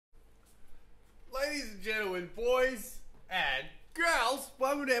and gentlemen, boys and girls,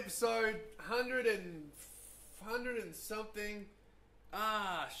 welcome to episode 100 and something.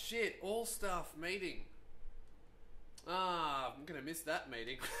 Shit, all-staff meeting. I'm gonna miss that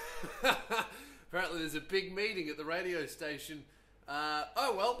meeting. Apparently there's a big meeting at the radio station.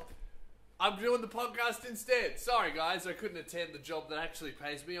 Oh well, I'm doing the podcast instead. Sorry guys, I couldn't attend the job that actually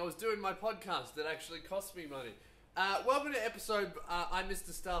pays me. I was doing my podcast that actually costs me money. Welcome to episode, I missed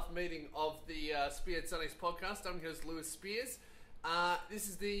the staff meeting of the Spears Sundays podcast. I'm host Lewis Spears. This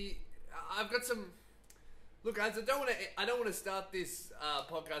is the, I've got some, look guys, I don't want to start this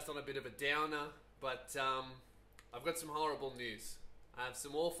podcast on a bit of a downer, but I've got some horrible news. I have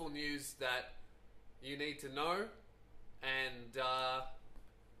some awful news that you need to know, and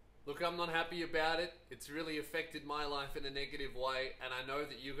look, I'm not happy about it. It's really affected my life in a negative way, and I know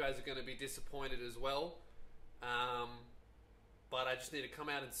that you guys are going to be disappointed as well. But I just need to come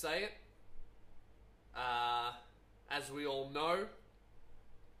out and say it. As we all know,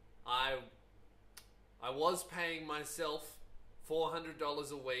 I was paying myself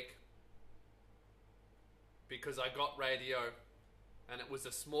 $400 a week because I got radio, and it was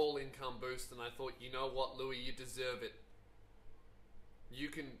a small income boost, and I thought, you know what, Louis, you deserve it. You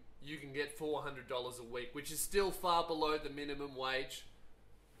can get $400 a week, which is still far below the minimum wage,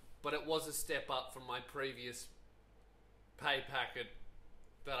 but it was a step up from my previous pay packet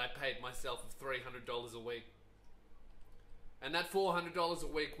that I paid myself of $300 a week. And that $400 a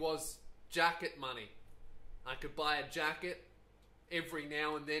week was jacket money. I could buy a jacket every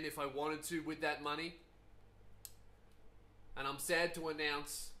now and then if I wanted to with that money. And I'm sad to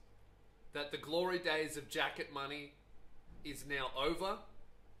announce that the glory days of jacket money is now over,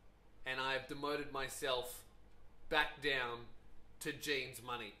 and I have demoted myself back down to jeans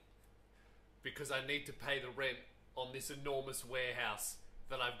money, because I need to pay the rent on this enormous warehouse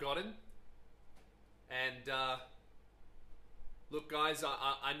that I've gotten. And look guys,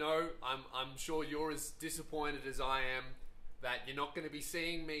 I know, I'm sure you're as disappointed as I am that you're not going to be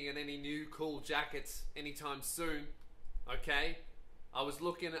seeing me in any new cool jackets anytime soon. Okay, I was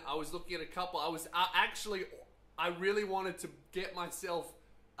looking at a couple. I really wanted to get myself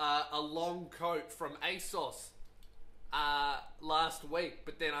a long coat from ASOS last week,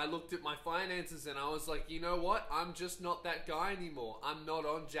 but then I looked at my finances and I was like, you know what? I'm just not that guy anymore. I'm not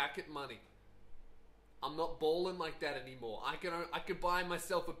on jacket money. I'm not balling like that anymore. I could buy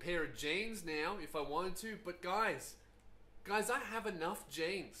myself a pair of jeans now if I wanted to, but guys, I have enough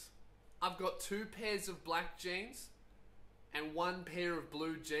jeans. I've got 2 pairs of black jeans and 1 pair of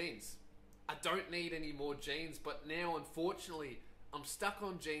blue jeans. I don't need any more jeans, but now unfortunately I'm stuck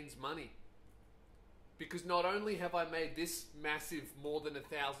on jeans money. Because not only have I made this massive more than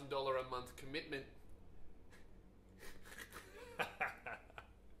 $1,000 a month commitment,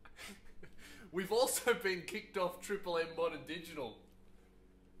 we've also been kicked off Triple M Modern Digital,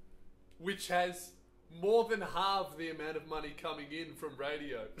 which has more than half the amount of money coming in from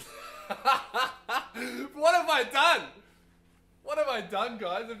radio. What have I done? What have I done,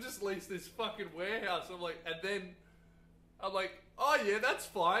 guys? I've just leased this fucking warehouse. I'm like, oh yeah, that's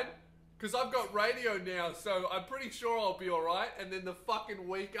fine, because I've got radio now, so I'm pretty sure I'll be alright. And then the fucking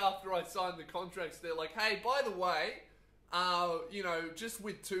week after I signed the contracts, they're like, hey, by the way, you know, just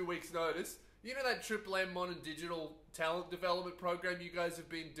with 2 weeks notice, you know that Triple M Modern Digital talent development program you guys have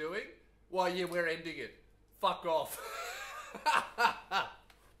been doing? Well, yeah, we're ending it. Fuck off.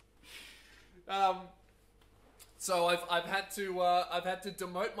 So I've had to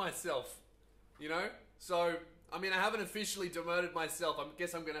demote myself, you know? So, I mean, I haven't officially demoted myself. I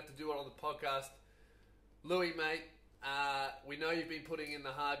guess I'm going to have to do it on the podcast. Louis, mate, we know you've been putting in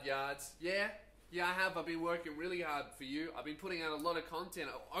the hard yards. Yeah, I have. I've been working really hard for you. I've been putting out a lot of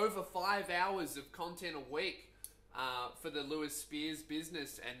content, over 5 hours of content a week for the Lewis Spears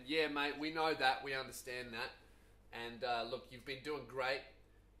business. And yeah, mate, we know that. We understand that. And look, you've been doing great.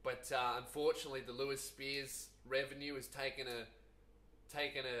 But unfortunately, the Lewis Spears revenue has taken a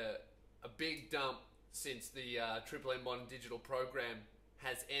big dump since the Triple M Modern Digital program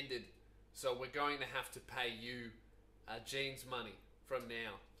has ended. So we're going to have to pay you jeans money from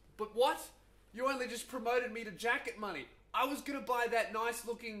now. But what? You only just promoted me to jacket money. I was going to buy that nice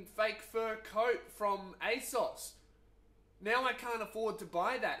looking fake fur coat from ASOS. Now I can't afford to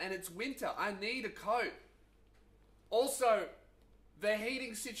buy that, and it's winter. I need a coat. Also, the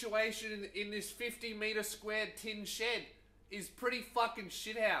heating situation in this 50-meter squared tin shed is pretty fucking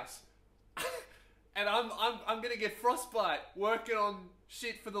shithouse. And I'm gonna get frostbite working on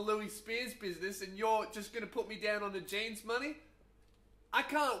shit for the Louis Spears business, and you're just gonna put me down on the jeans money? I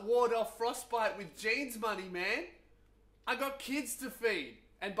can't ward off frostbite with jeans money, man. I got kids to feed,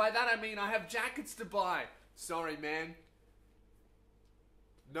 And by that I mean I have jackets to buy. Sorry, man.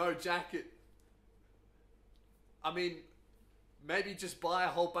 No jacket. I mean, maybe just buy a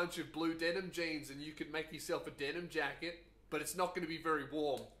whole bunch of blue denim jeans and you could make yourself a denim jacket, but it's not going to be very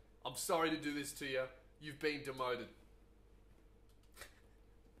warm. I'm sorry to do this to you. You've been demoted.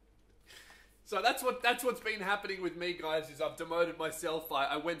 So that's what's been happening with me, guys, is I've demoted myself.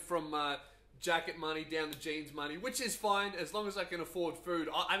 I went from jacket money down to jeans money, which is fine as long as I can afford food.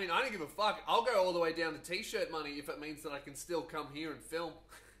 I mean, I don't give a fuck. I'll go all the way down to t-shirt money if it means that I can still come here and film.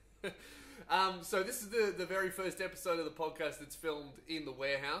 So this is the very first episode of the podcast that's filmed in the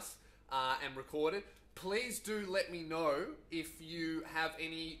warehouse and recorded. Please do let me know if you have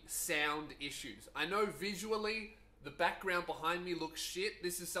any sound issues. I know visually the background behind me looks shit.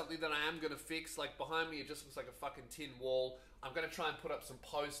 This is something that I am going to fix. Like behind me it just looks like a fucking tin wall. I'm going to try and put up some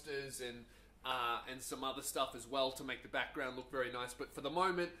posters and some other stuff as well to make the background look very nice. But for the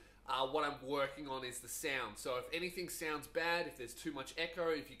moment, what I'm working on is the sound. So if anything sounds bad, if there's too much echo,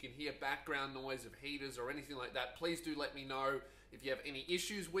 if you can hear background noise of heaters or anything like that, please do let me know if you have any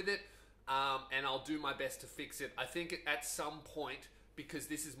issues with it, and I'll do my best to fix it. I think at some point, because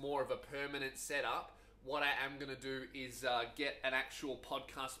this is more of a permanent setup, what I am going to do is get an actual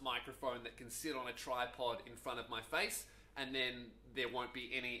podcast microphone that can sit on a tripod in front of my face, and then there won't be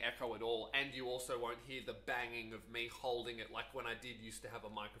any echo at all, and you also won't hear the banging of me holding it like when I did used to have a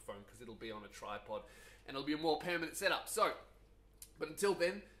microphone, because it'll be on a tripod and it'll be a more permanent setup. So, but until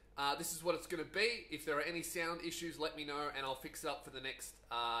then, this is what it's going to be. If there are any sound issues, let me know and I'll fix it up for the next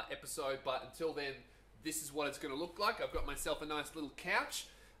episode. But until then, this is what it's going to look like. I've got myself a nice little couch.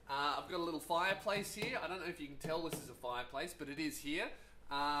 I've got a little fireplace here. I don't know if you can tell this is a fireplace, but it is here.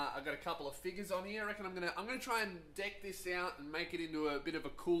 I've got a couple of figures on here. I reckon I'm gonna try and deck this out and make it into a bit of a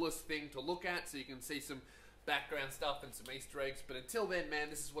coolest thing to look at, so you can see some background stuff and some Easter eggs. But until then, man,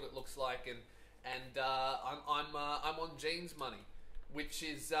 this is what it looks like, and I'm on jeans money, which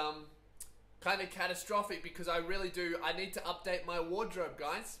is kind of catastrophic because I really do. I need to update my wardrobe,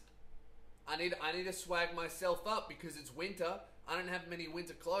 guys. I need to swag myself up because it's winter. I don't have many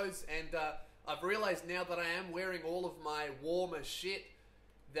winter clothes, and I've realized now that I am wearing all of my warmer shit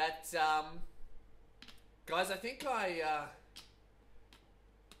that, guys, I think I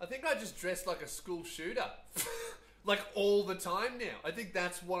just dressed like a school shooter, like all the time now. I think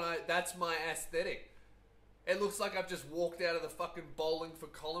that's my aesthetic. It looks like I've just walked out of the fucking Bowling for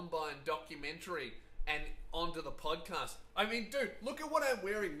Columbine documentary and onto the podcast. I mean, dude, look at what I'm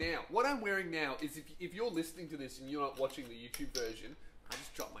wearing now. What I'm wearing now is, if you're listening to this and you're not watching the YouTube version, I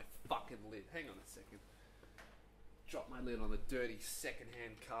just dropped my fucking lid. Hang on a second. Drop my lid on the dirty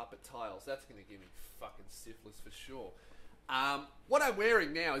secondhand carpet tiles. That's going to give me fucking syphilis for sure. What I'm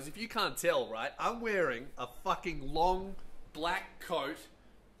wearing now is, if you can't tell, right, I'm wearing a fucking long black coat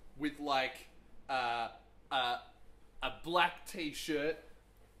with like a black t-shirt.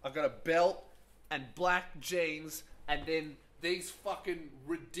 I've got a belt and black jeans, and then these fucking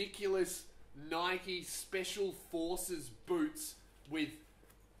ridiculous Nike Special Forces boots with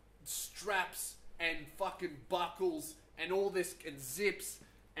straps and fucking buckles and all this, and zips,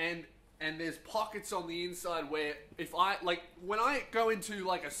 and there's pockets on the inside where if I, like, when I go into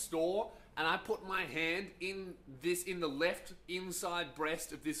like a store and I put my hand in the left inside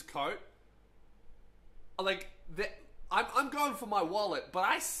breast of this coat, like, I'm going for my wallet, but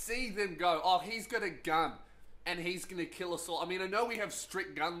I see them go, oh, he's got a gun and he's gonna kill us all. I mean, I know we have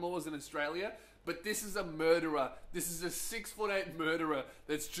strict gun laws in Australia, but this is a murderer. This is a 6'8" murderer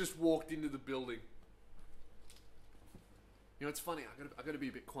that's just walked into the building. You know, it's funny. I got to be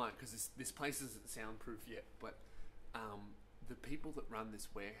a bit quiet because this place isn't soundproof yet. But the people that run this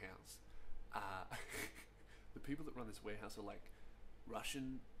warehouse, are like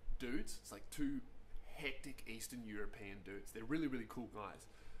Russian dudes. It's like two hectic Eastern European dudes. They're really, really cool guys.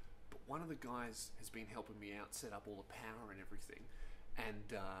 But one of the guys has been helping me out set up all the power and everything.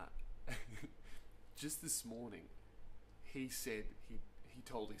 And just this morning, he said he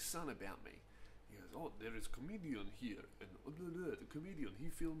told his son about me. He goes, oh, there is a comedian here, and the comedian, he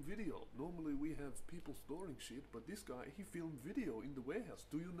filmed video. Normally we have people storing shit, but this guy, he filmed video in the warehouse.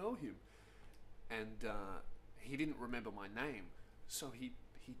 Do you know him? And he didn't remember my name, so he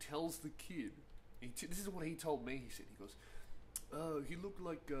tells the kid. This is what he told me. He said, he goes, he looked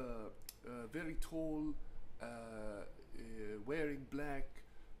like very tall, wearing black,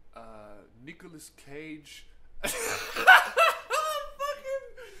 Nicolas Cage.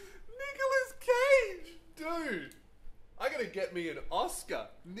 Dude, I gotta get me an Oscar.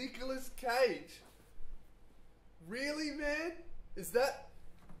 Nicolas Cage. Really, man?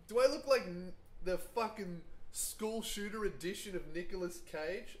 Do I look like the fucking School shooter edition of Nicolas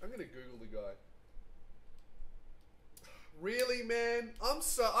Cage. I'm gonna Google the guy. Really, man? I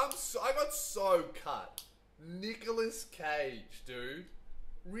got so cut. Nicolas Cage, dude.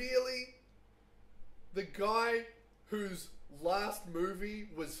 Really? The guy whose last movie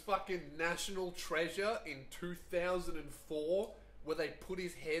was fucking National Treasure in 2004, where they put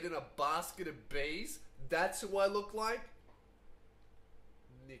his head in a basket of bees? That's who I look like?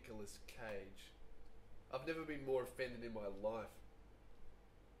 Nicolas Cage. I've never been more offended in my life.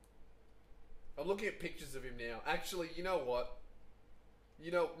 I'm looking at pictures of him now. Actually, you know what?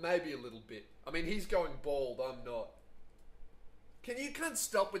 You know, maybe a little bit. I mean, he's going bald, I'm not. Can you can't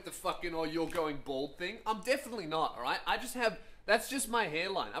stop with the fucking, oh, you're going bald thing? I'm definitely not, alright? I just have, that's just my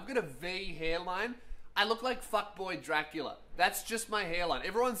hairline. I've got a V hairline. I look like fuckboy Dracula. That's just my hairline.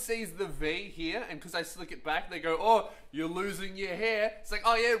 Everyone sees the V here, and because I slick it back, they go, oh, you're losing your hair. It's like,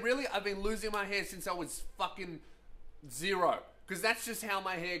 oh yeah, really? I've been losing my hair since I was fucking 0. Because that's just how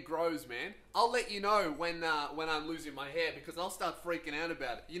my hair grows, man. I'll let you know when I'm losing my hair, because I'll start freaking out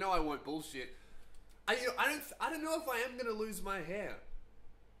about it. You know I won't bullshit. I don't know if I am going to lose my hair.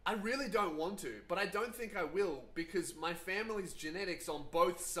 I really don't want to, but I don't think I will, because my family's genetics on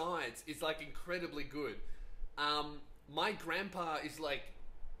both sides is like incredibly good. My grandpa is like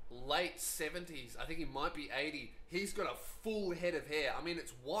late 70s. I think he might be 80. He's got a full head of hair. I mean,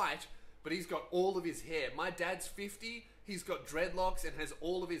 it's white, but he's got all of his hair. My dad's 50. He's got dreadlocks and has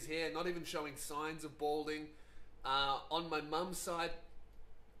all of his hair, not even showing signs of balding. On my mum's side,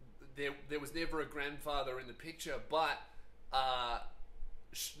 there was never a grandfather in the picture, but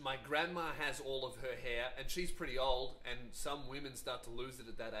my grandma has all of her hair, and she's pretty old, and some women start to lose it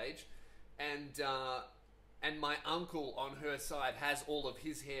at that age. And my uncle on her side has all of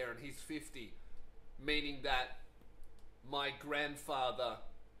his hair, and he's 50, meaning that my grandfather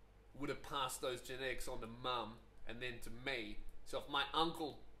would have passed those genetics on to mum and then to me. So if my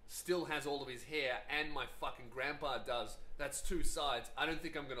uncle still has all of his hair and my fucking grandpa does, that's two sides. I don't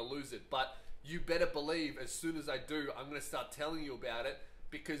think I'm going to lose it, but you better believe as soon as I do, I'm going to start telling you about it,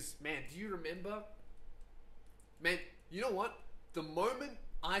 because, man, do you remember? Man, you know what? The moment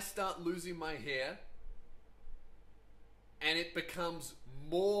I start losing my hair and it becomes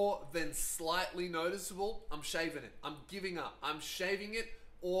more than slightly noticeable, I'm shaving it. I'm giving up. I'm shaving it,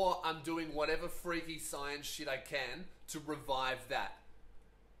 or I'm doing whatever freaky science shit I can to revive that.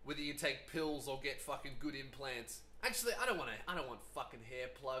 Whether you take pills or get fucking good implants. Actually, I don't want fucking hair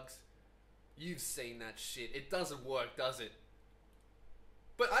plugs. You've seen that shit. It doesn't work, does it?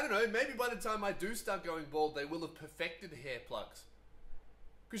 But I don't know, maybe by the time I do start going bald, they will have perfected hair plugs.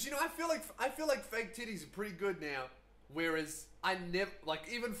 Because, you know, I feel like fake titties are pretty good now. Whereas I never, like,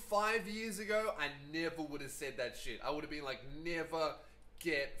 even 5 years ago, I never would have said that shit. I would have been like, never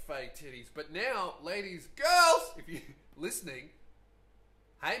get fake titties. But now, ladies, girls, if you're listening,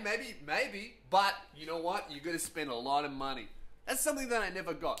 hey, maybe, but you know what? You're going to spend a lot of money. That's something that I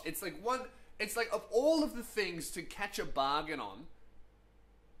never got. It's like of all of the things to catch a bargain on,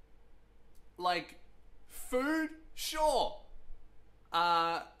 like, food, sure.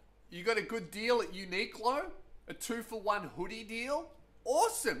 You got a good deal at Uniqlo? A 2-for-1 hoodie deal?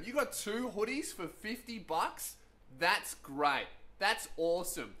 Awesome. You got 2 hoodies for $50? That's great. That's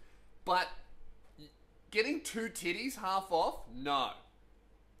awesome. But getting 2 titties half off? No.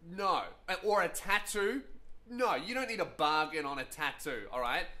 No. Or a tattoo? No, you don't need a bargain on a tattoo,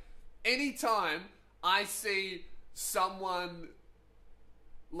 alright? Anytime I see someone,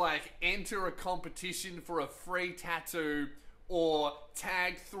 like, enter a competition for a free tattoo, or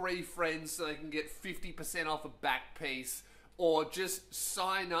tag 3 friends so they can get 50% off a back piece, or just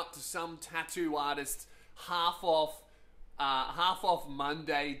sign up to some tattoo artist's half off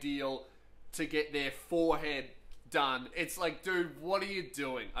Monday deal to get their forehead done. It's like, dude, what are you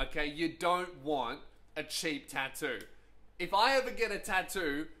doing? Okay, you don't want a cheap tattoo. If I ever get a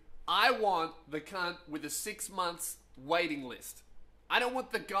tattoo, I want the cunt with a 6 months waiting list. I don't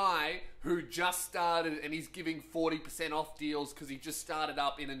want the guy who just started and he's giving 40% off deals because he just started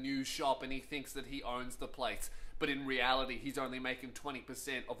up in a new shop and he thinks that he owns the place. But in reality, he's only making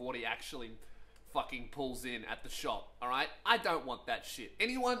 20% of what he actually fucking pulls in at the shop, alright? I don't want that shit.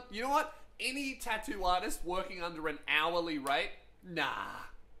 Anyone, you know what? Any tattoo artist working under an hourly rate? Nah.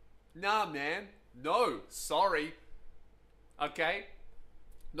 Nah, man. No. Sorry. Okay?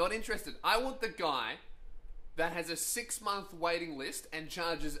 Not interested. I want the guy that has a 6-month waiting list and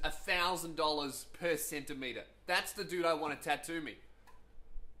charges $1,000 per centimeter. That's the dude I want to tattoo me.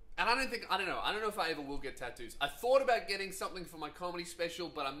 And I don't know if I ever will get tattoos. I thought about getting something for my comedy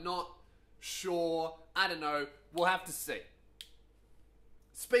special, but I'm not sure. I don't know. We'll have to see.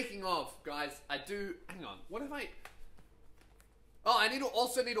 Speaking of, guys, hang on, what have I... Oh, I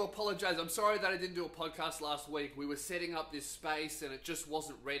also need to apologize. I'm sorry that I didn't do a podcast last week. We were setting up this space and it just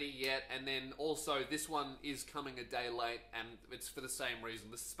wasn't ready yet. And then also this one is coming a day late and it's for the same reason.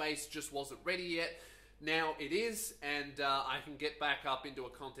 The space just wasn't ready yet. Now it is, and I can get back up into a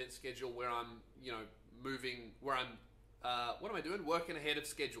content schedule where I'm, moving, where I'm, what am I doing? Working ahead of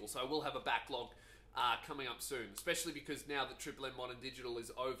schedule. So I will have a backlog coming up soon, especially because now that Triple M Modern Digital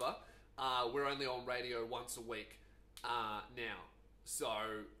is over, we're only on radio once a week now. So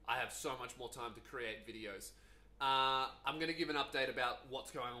I have so much more time to create videos. I'm going to give an update about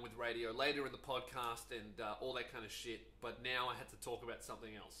what's going on with radio later in the podcast and all that kind of shit. But now I had to talk about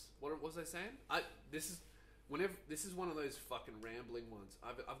something else. What was I saying? This is one of those fucking rambling ones.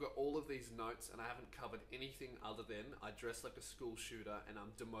 I've got all of these notes and I haven't covered anything other than I dress like a school shooter and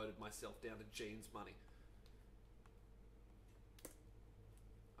I'm demoted myself down to jeans money.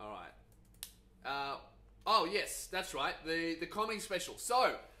 All right. Oh, yes, that's right. The comedy special.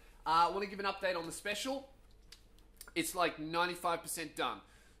 So, I want to give an update on the special. It's like 95% done.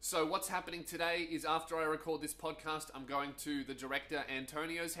 So, what's happening today is after I record this podcast, I'm going to the director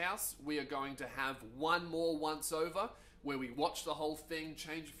Antonio's house. We are going to have one more once over where we watch the whole thing,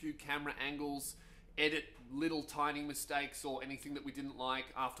 change a few camera angles, edit little tiny mistakes or anything that we didn't like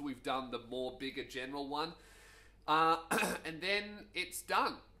after we've done the more bigger general one. And then it's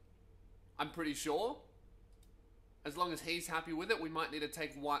done. I'm pretty sure. As long as he's happy with it, he might need to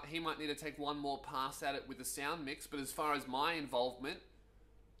take one more pass at it with the sound mix. But as far as my involvement,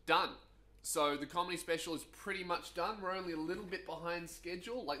 done. So the comedy special is pretty much done. We're only a little bit behind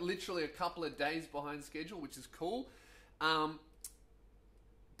schedule, like literally a couple of days behind schedule, which is cool. But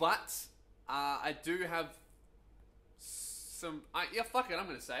I do have some... yeah, fuck it, I'm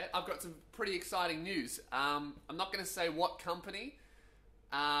going to say it. I've got some pretty exciting news. I'm not going to say what company,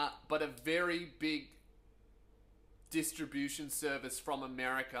 but a very big distribution service from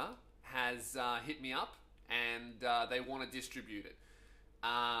America has hit me up and they want to distribute it.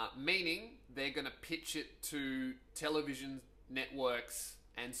 Meaning they're going to pitch it to television networks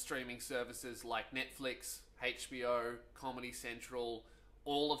and streaming services like Netflix, HBO, Comedy Central,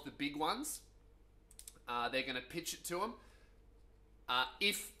 all of the big ones. They're going to pitch it to them.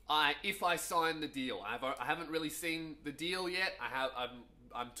 If I sign the deal, I haven't really seen the deal yet.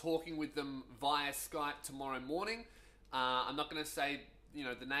 I'm talking with them via Skype tomorrow morning. I'm not going to say,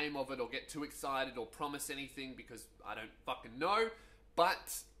 the name of it or get too excited or promise anything because I don't fucking know.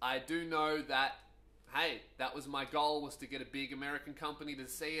 But I do know that, hey, that was my goal, was to get a big American company to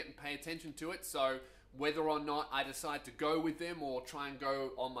see it and pay attention to it. So whether or not I decide to go with them or try and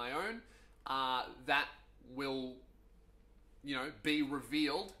go on my own, that will, be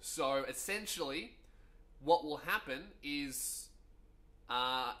revealed. So essentially, what will happen is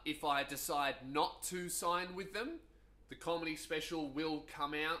if I decide not to sign with them, the comedy special will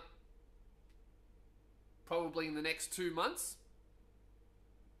come out probably in the next 2 months.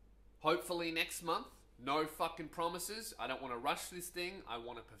 Hopefully next month. No fucking promises. I don't want to rush this thing. I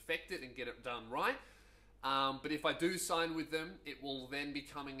want to perfect it and get it done right. But if I do sign with them, it will then be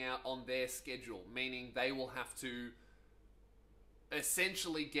coming out on their schedule, meaning they will have to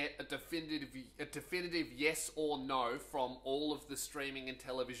essentially get a definitive yes or no from all of the streaming and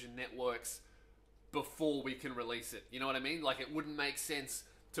television networks before we can release it. You know what I mean? Like, it wouldn't make sense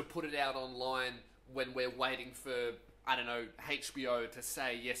to put it out online when we're waiting for, I don't know, HBO to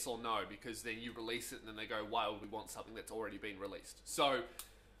say yes or no, because then you release it and then they go, why would we want something that's already been released? So,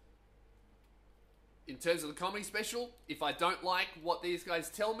 in terms of the comedy special, if I don't like what these guys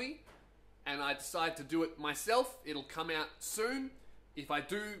tell me and I decide to do it myself, it'll come out soon. If I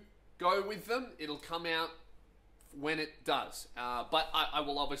do go with them, it'll come out when it does. But I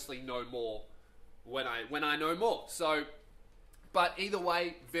will obviously know more when I know more. So, but either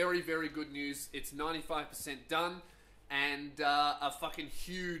way, very, very good news. It's 95% done. And a fucking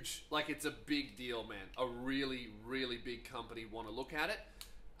huge, like, it's a big deal, man. A really, really big company want to look at it.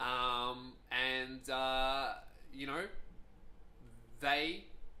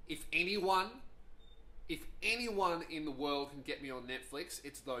 If anyone in the world can get me on Netflix,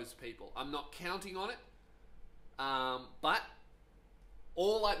 it's those people. I'm not counting on it. But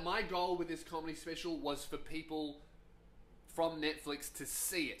my goal with this comedy special was for people from Netflix to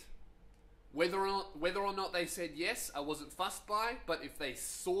see it. Whether or not they said yes, I wasn't fussed by, but if they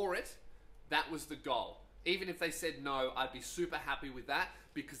saw it, that was the goal. Even if they said no, I'd be super happy with that,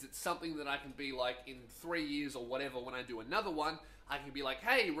 because it's something that I can be like, in 3 years or whatever, when I do another one, I can be like,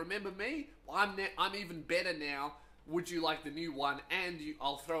 hey, remember me? I'm even better now. Would you like the new one? And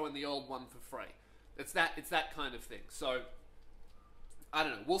I'll throw in the old one for free. It's that kind of thing. So, I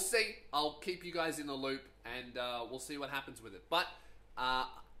don't know. We'll see. I'll keep you guys in the loop, and we'll see what happens with it. But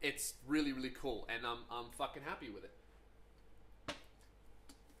it's really, really cool, and I'm fucking happy with it.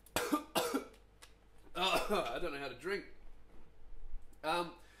 I don't know how to drink.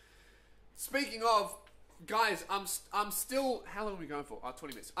 Speaking of, guys, I'm still. How long are we going for?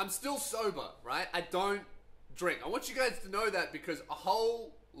 20 minutes. I'm still sober, right? I don't drink. I want you guys to know that because a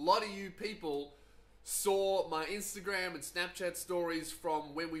whole lot of you people saw my Instagram and Snapchat stories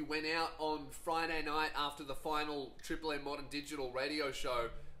from when we went out on Friday night after the final AAA Modern Digital radio show.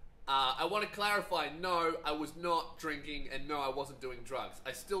 I want to clarify, no, I was not drinking, and no, I wasn't doing drugs.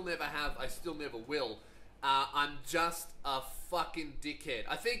 I still never have, I still never will. I'm just a fucking dickhead.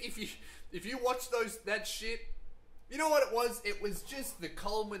 I think if you watch that shit, you know what it was? It was just the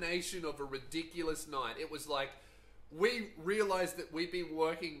culmination of a ridiculous night. It was like, we realized that we've been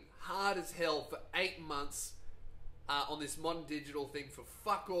working hard as hell for 8 months on this Modern Digital thing for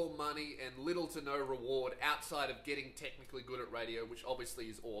fuck all money and little to no reward outside of getting technically good at radio, which obviously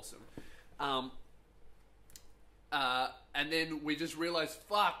is awesome. And then we just realized,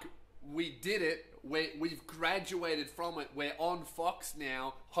 fuck, we did it. We've graduated from it. We're on Fox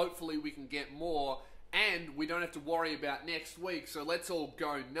now. Hopefully we can get more, and we don't have to worry about next week, so let's all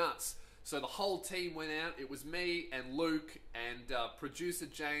go nuts. So the whole team went out. It was me and Luke and producer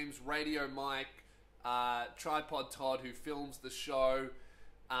James, Radio Mike, Tripod Todd, who films the show,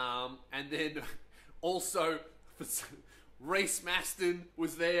 and then also Reese Maston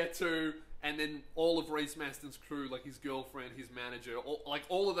was there too, and then all of Reese Maston's crew, like his girlfriend, his manager,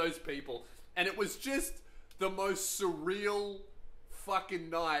 all of those people. And it was just the most surreal fucking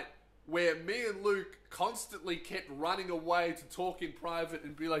night where me and Luke constantly kept running away to talk in private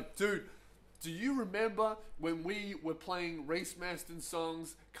and be like, dude, do you remember when we were playing Reese Maston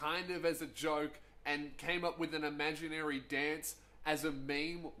songs kind of as a joke and came up with an imaginary dance as a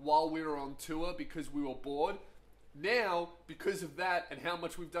meme while we were on tour because we were bored? Now, because of that and how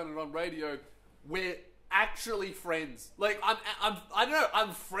much we've done it on radio, we're actually friends. Like, I don't know,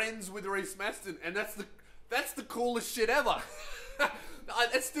 I'm friends with Reese Maston, and that's the coolest shit ever.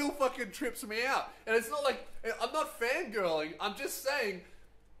 It still fucking trips me out. And it's not like, I'm not fangirling, I'm just saying,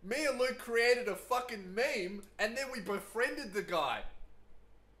 me and Luke created a fucking meme, and then we befriended the guy.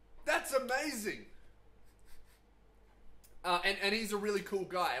 That's amazing. And he's a really cool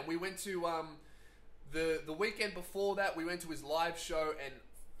guy. And we went to, the weekend before that, we went to his live show, and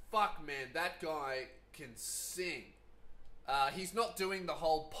fuck, man, that guy can sing. He's not doing the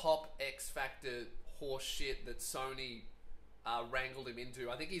whole pop X Factor horse shit that Sony wrangled him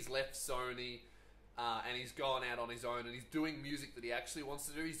into. I think he's left Sony and he's gone out on his own, and he's doing music that he actually wants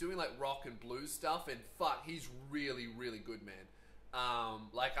to do. He's doing like rock and blues stuff, and fuck, he's really, really good, man.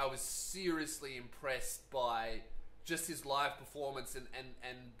 Like, I was seriously impressed by just his live performance, and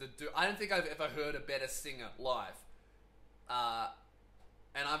I don't think I've ever heard a better singer live.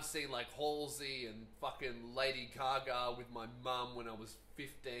 And I've seen like Halsey and fucking Lady Gaga with my mum when I was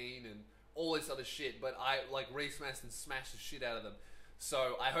 15 and all this other shit, but I like Reese Maston smashed the shit out of them.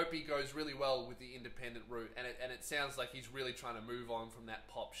 So I hope he goes really well with the independent route, and it sounds like he's really trying to move on from that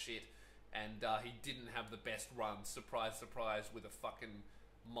pop shit, and he didn't have the best run, surprise, surprise, with a fucking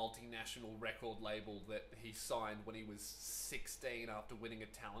multinational record label that he signed when he was 16 after winning a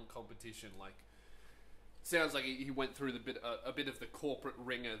talent competition. Like, sounds like he went through a bit of the corporate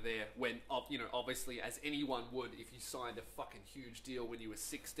ringer there when, you know, obviously, as anyone would, if you signed a fucking huge deal when you were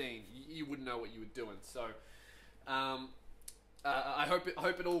 16, you wouldn't know what you were doing. So, I hope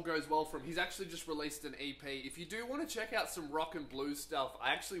it all goes well for him. He's actually just released an EP. If you do want to check out some rock and blues stuff,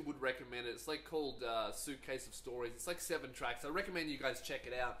 I actually would recommend it. It's like called Suitcase of Stories. It's like 7 tracks. I recommend you guys check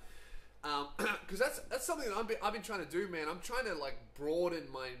it out. Because that's something that I've been trying to do, man. I'm trying to like broaden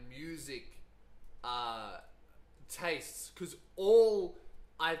my music tastes, because all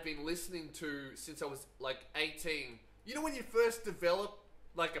I've been listening to since I was like 18, you know, when you first develop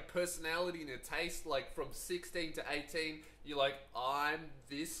like a personality and a taste, like from 16 to 18, you're like, I'm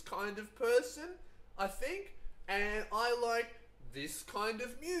this kind of person, I think, and I like this kind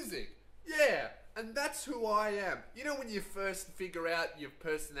of music. Yeah, and that's who I am. You know, when you first figure out your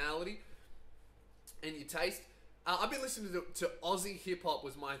personality and your taste. I've been listening to Aussie hip-hop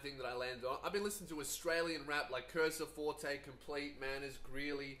was my thing that I landed on. I've been listening to Australian rap like Cursor, Forte, Complete, Manners,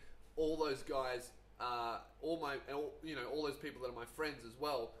 Greeley, all those guys, all those people that are my friends as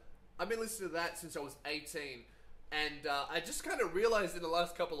well. I've been listening to that since I was 18, and I just kind of realized in the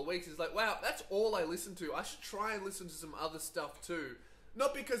last couple of weeks, it's like, wow, that's all I listen to. I should try and listen to some other stuff too.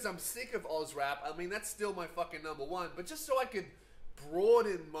 Not because I'm sick of Oz rap, I mean, that's still my fucking number one, but just so I could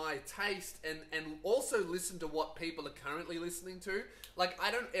broaden my taste and also listen to what people are currently listening to. Like,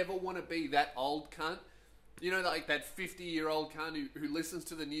 I don't ever want to be that old cunt. You know, like that 50-year-old cunt who listens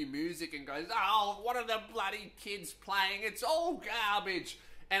to the new music and goes, oh, what are the bloody kids playing? It's all garbage.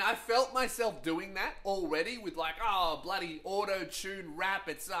 And I felt myself doing that already with like, oh, bloody auto-tune rap.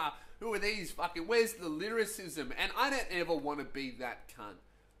 It's, who are these fucking, where's the lyricism? And I don't ever want to be that cunt.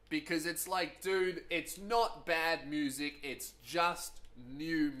 Because it's like, dude, it's not bad music. It's just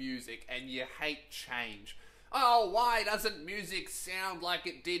new music. And you hate change. Oh, why doesn't music sound like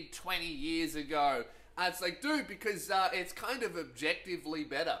it did 20 years ago? It's like, dude, because it's kind of objectively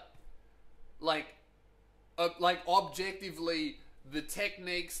better. Like objectively, the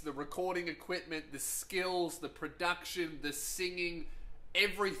techniques, the recording equipment, the skills, the production, the singing,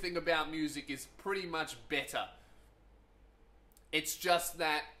 everything about music is pretty much better. It's just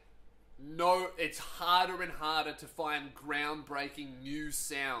that, it's harder and harder to find groundbreaking new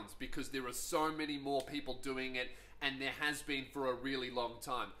sounds because there are so many more people doing it, and there has been for a really long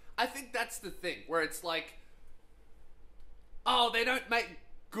time. I think that's the thing, where it's like, oh, they don't make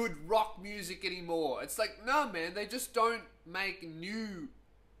good rock music anymore. It's like, no, man, they just don't make new...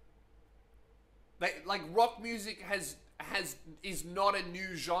 Like, rock music is not a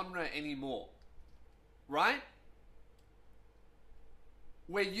new genre anymore. Right?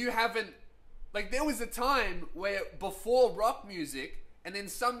 Where you haven't... Like, there was a time where, before rock music, and then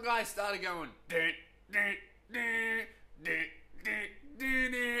some guy started going...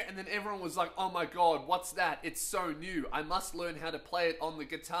 And then everyone was like, oh my god, what's that? It's so new. I must learn how to play it on the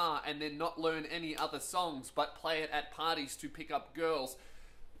guitar and then not learn any other songs, but play it at parties to pick up girls.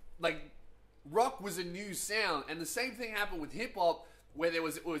 Like, rock was a new sound, and the same thing happened with hip-hop, where it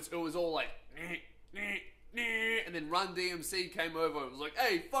was all like, and then Run DMC came over and was like,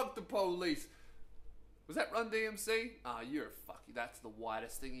 hey, fuck the police. Was that Run DMC? Ah, you're a fuck. That's the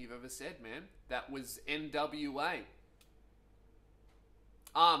whitest thing you've ever said, man. That was NWA.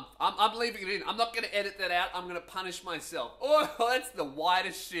 I'm leaving it in. I'm not going to edit that out. I'm going to punish myself. Oh, that's the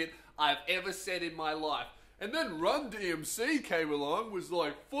whitest shit I've ever said in my life. And then Run DMC came along, was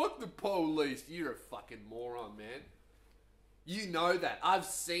like, fuck the police. You're a fucking moron, man. You know that. I've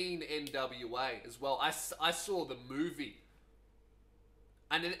seen NWA as well. I saw the movie.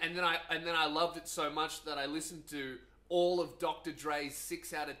 And then I loved it so much that I listened to all of Dr. Dre's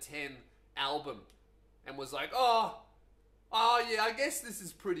 6 out of 10 album. And was like, oh yeah, I guess this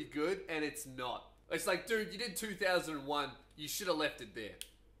is pretty good, and it's not. It's like, dude, you did 2001, you should have left it there.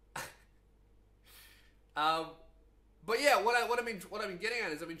 But yeah, what I've been getting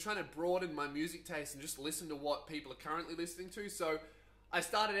at is I've been trying to broaden my music taste and just listen to what people are currently listening to. So I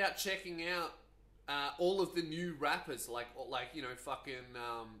started out checking out all of the new rappers, like you know, fucking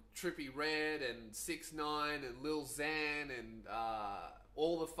Trippie Redd and 6ix9ine and Lil Xan and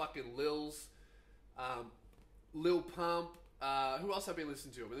all the fucking Lils, Lil Pump. Who else have I been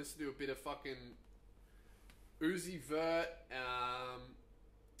listening to? I've been listening to a bit of fucking Uzi Vert,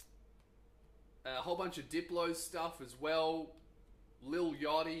 a whole bunch of Diplo stuff as well, Lil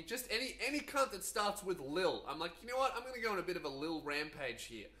Yachty, just any cunt that starts with Lil. I'm like, you know what? I'm gonna go on a bit of a Lil rampage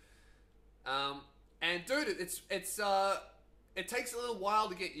here. And dude, it takes a little while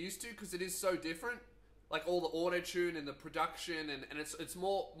to get used to because it is so different. Like all the auto-tune and the production, and it's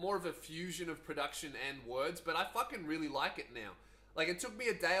more of a fusion of production and words, but I fucking really like it now. Like, it took me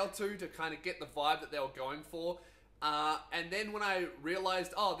a day or two to kind of get the vibe that they were going for, and then when I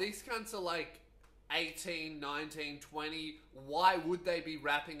realized, oh, these cunts are like 18, 19, 20, why would they be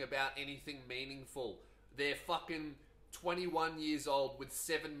rapping about anything meaningful? They're fucking 21 years old with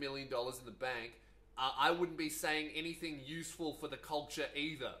 $7 million in the bank. I wouldn't be saying anything useful for the culture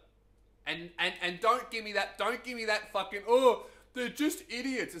either. And don't give me that fucking, oh, they're just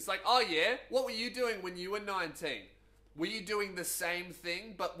idiots. It's like, oh yeah, what were you doing when you were 19? Were you doing the same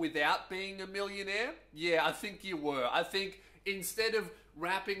thing but without being a millionaire? Yeah, I think you were. I think instead of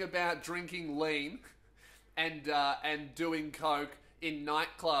rapping about drinking lean and doing coke in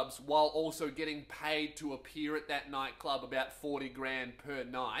nightclubs while also getting paid to appear at that nightclub about 40 grand per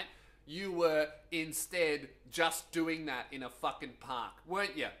night, you were instead just doing that in a fucking park,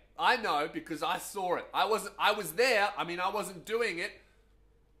 weren't you? I know, because I saw it. I was there. I mean, I wasn't doing it.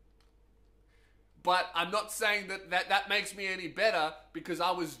 But I'm not saying that makes me any better, because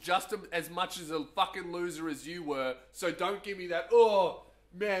I was just as much as a fucking loser as you were. So don't give me that, oh,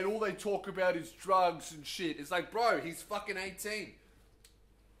 man, all they talk about is drugs and shit. It's like, bro, he's fucking 18.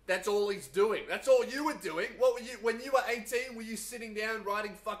 That's all he's doing. That's all you were doing. What were you, when you were 18, were you sitting down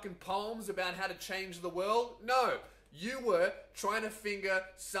writing fucking poems about how to change the world? No. You were trying to finger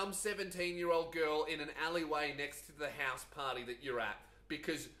some 17-year-old girl in an alleyway next to the house party that you're at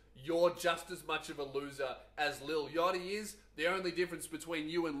because you're just as much of a loser as Lil Yachty is. The only difference between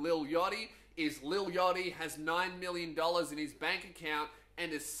you and Lil Yachty is Lil Yachty has $9 million in his bank account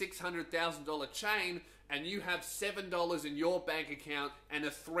and a $600,000 chain, and you have $7 in your bank account and a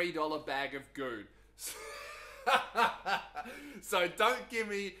 $3 bag of good. So don't give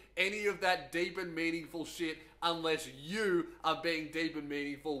me any of that deep and meaningful shit unless you are being deep and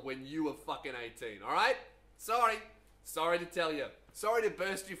meaningful when you were fucking 18, alright? Sorry to tell you. Sorry to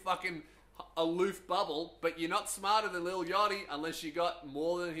burst your fucking aloof bubble, but you're not smarter than Lil Yachty unless you got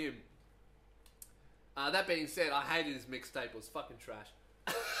more than him. That being said, I hated his mixtape. It was fucking trash.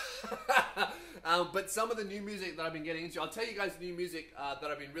 But some of the new music that I've been getting into, I'll tell you guys the new music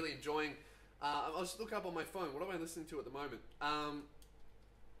that I've been really enjoying. I'll just look up on my phone. What am I listening to at the moment?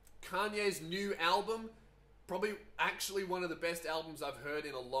 Kanye's new album. Probably actually one of the best albums I've heard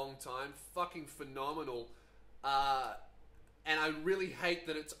in a long time. Fucking phenomenal. And I really hate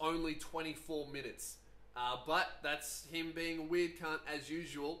that it's only 24 minutes. But that's him being a weird cunt as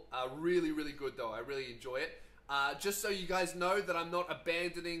usual. Really, really good though. I really enjoy it. Just so you guys know that I'm not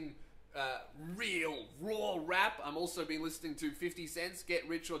abandoning real, raw rap. I'm also been listening to 50 Cent's Get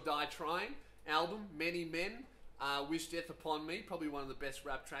Rich or Die Trying album, Many Men, Wish Death Upon Me, probably one of the best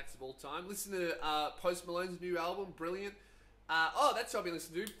rap tracks of all time. Listen to Post Malone's new album, Brilliant. That's what I've been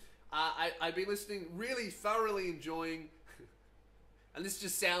listening to. I've been listening, really thoroughly enjoying, and this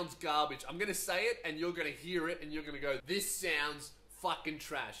just sounds garbage. I'm going to say it, and you're going to hear it, and you're going to go, this sounds fucking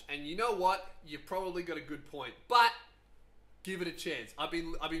trash. And you know what? You've probably got a good point, but give it a chance. I've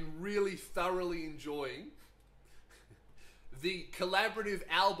been really thoroughly enjoying the collaborative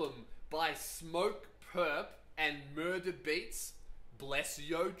album by Smoke Perp and Murder Beats, Bless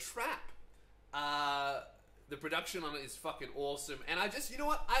Yo Trap. The production on it is fucking awesome. And I just, you know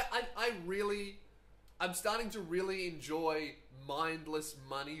what? I'm starting to really enjoy mindless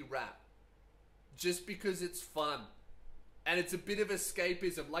money rap. Just because it's fun. And it's a bit of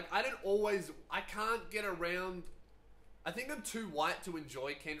escapism. Like, I can't get around. I think I'm too white to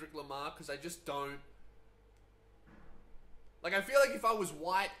enjoy Kendrick Lamar because I just don't. Like, I feel like if I was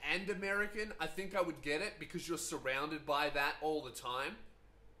white and American, I think I would get it because you're surrounded by that all the time.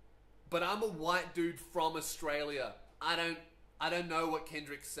 But I'm a white dude from Australia. I don't know what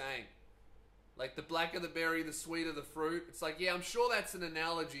Kendrick's saying. Like, the blacker the berry, the sweeter the fruit. It's like, yeah, I'm sure that's an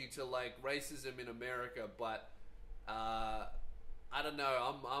analogy to, like, racism in America, but I don't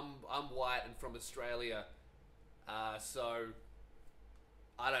know. I'm white and from Australia, so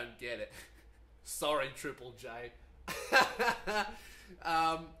I don't get it. Sorry, Triple J.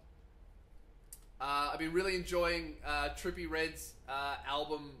 I've been really enjoying Trippie Redd's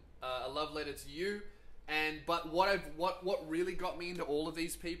album, A Love Letter to You, but what really got me into all of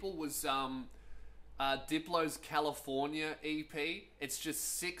these people was Diplo's California EP. It's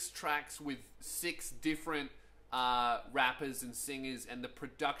just 6 tracks with 6 different rappers and singers, and the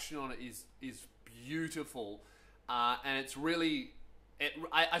production on it is beautiful, and it's really.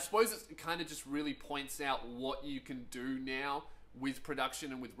 I suppose it kind of just really points out what you can do now with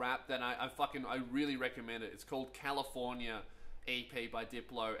production and with rap. That I really recommend it. It's called California EP by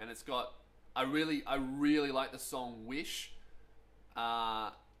Diplo, and it's got I really like the song Wish,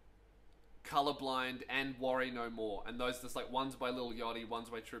 Colorblind, and Worry No More. And those, there's like one's by Lil Yachty, one's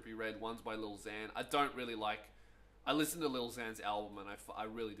by Trippie Redd, one's by Lil Xan. I listened to Lil Xan's album and I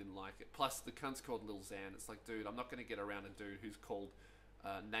really didn't like it. Plus the cunt's called Lil Xan. It's like, dude, I'm not going to get around a dude who's called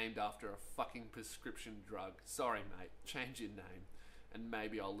named after a fucking prescription drug. Sorry, mate. Change your name, and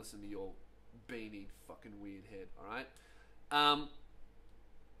maybe I'll listen to your beanie fucking weird head. All right.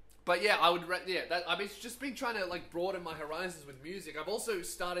 But yeah, I've just been trying to like broaden my horizons with music. I've also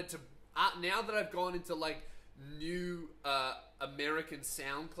started to now that I've gone into like new American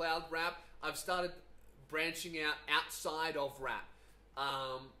SoundCloud rap. I've started branching out outside of rap.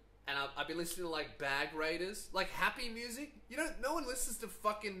 And I've been listening to like Bag Raiders, like happy music. No one listens to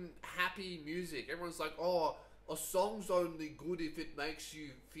fucking happy music. Everyone's like, oh, a song's only good if it makes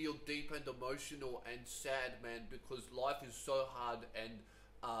you feel deep and emotional and sad, man, because life is so hard and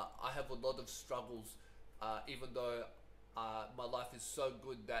I have a lot of struggles, even though my life is so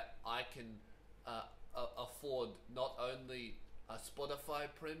good that I can afford not only a Spotify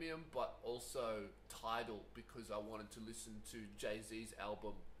Premium, but also Tidal, because I wanted to listen to Jay-Z's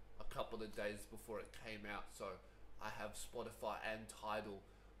album a couple of days before it came out. So I have Spotify and Tidal,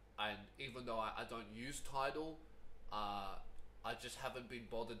 and even though I don't use Tidal, I just haven't been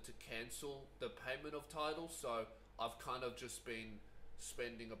bothered to cancel the payment of Tidal, so I've kind of just been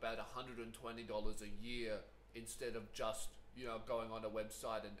spending about $120 a year instead of just, you know, going on a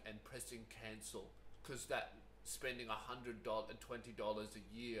website and pressing cancel, because that spending $120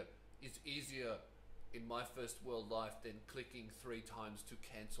 a year is easier in my first world life than clicking 3 times to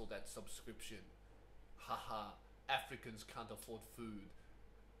cancel that subscription. Haha, Africans can't afford food,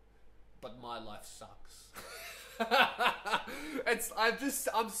 but my life sucks.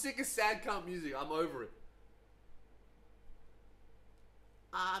 I'm sick of sad cunt music. I'm over it.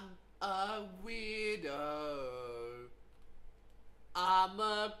 I'm a weirdo. I'm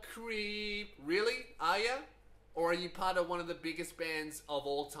a creep. Really? Are ya? Or are you part of one of the biggest bands of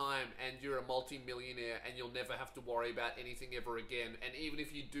all time and you're a multi-millionaire and you'll never have to worry about anything ever again? And even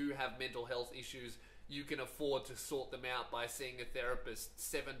if you do have mental health issues, you can afford to sort them out by seeing a therapist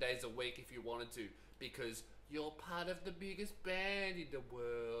 7 days a week if you wanted to, because you're part of the biggest band in the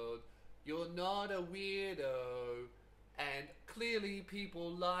world. You're not a weirdo. And clearly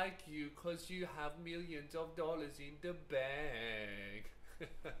people like you because you have millions of dollars in the bank.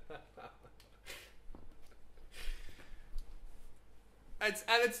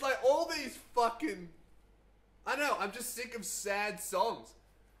 It's like all these fucking... I know, I'm just sick of sad songs.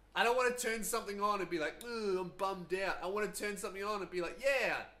 I don't want to turn something on and be like, ugh, I'm bummed out. I want to turn something on and be like,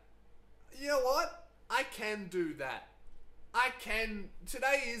 yeah, you know what? I can do that. I can.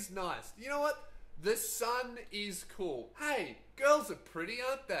 Today is nice. You know what? The sun is cool. Hey, girls are pretty,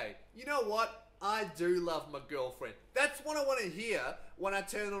 aren't they? You know what? I do love my girlfriend. That's what I want to hear when I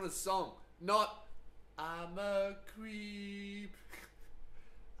turn on a song. Not, I'm a creep.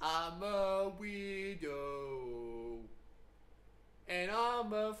 I'm a weirdo. And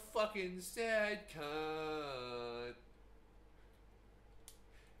I'm a fucking sad cunt.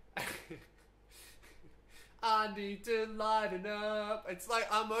 I need to lighten up. It's like,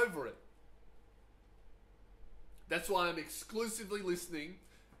 I'm over it. That's why I'm exclusively listening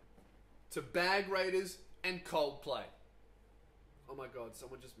to Bag Raiders and Coldplay. Oh my god,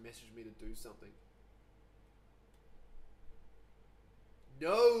 someone just messaged me to do something.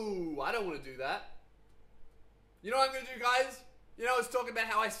 No, I don't want to do that. You know what I'm going to do, guys? You know, I was talking about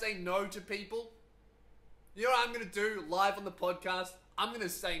how I say no to people. You know what I'm going to do live on the podcast? I'm going to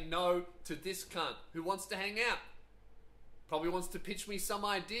say no to this cunt who wants to hang out. Probably wants to pitch me some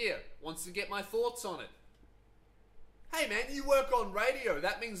idea. Wants to get my thoughts on it. Hey man, you work on radio.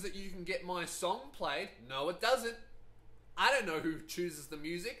 That means that you can get my song played. No, it doesn't. I don't know who chooses the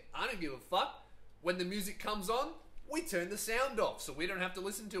music. I don't give a fuck. When the music comes on, we turn the sound off so we don't have to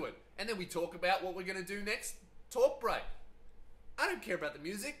listen to it. And then we talk about what we're going to do next. Talk break. I don't care about the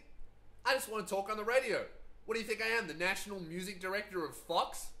music. I just want to talk on the radio. What do you think I am, the national music director of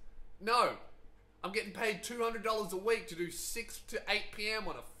Fox? No. I'm getting paid $200 a week to do 6 to 8 p.m.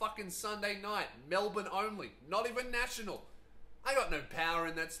 on a fucking Sunday night. Melbourne only. Not even national. I got no power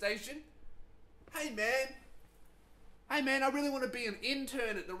in that station. Hey man. Hey man, I really want to be an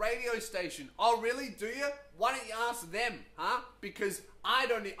intern at the radio station. Oh really? Do you? Why don't you ask them, huh? Because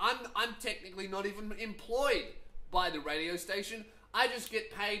I'm technically not even employed by the radio station. I just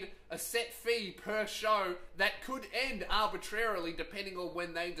get paid a set fee per show that could end arbitrarily depending on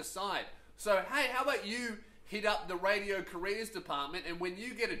when they decide. So, hey, how about you hit up the radio careers department, and when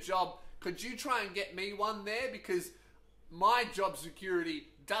you get a job, could you try and get me one there? Because my job security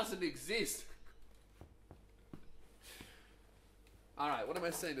doesn't exist. Alright, what am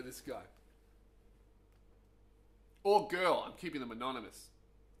I saying to this guy? Or girl, I'm keeping them anonymous.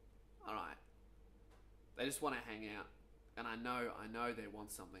 Alright. They just want to hang out. And I know they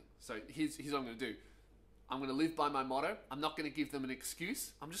want something. So here's what I'm going to do. I'm going to live by my motto. I'm not going to give them an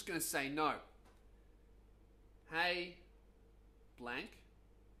excuse. I'm just going to say no. Hey, blank.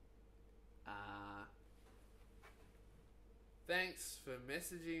 Thanks for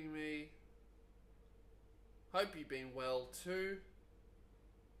messaging me. Hope you've been well too.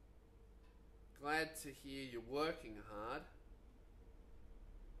 Glad to hear you're working hard.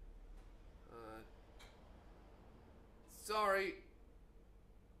 Sorry,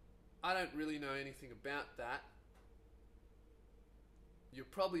 I don't really know anything about that. You're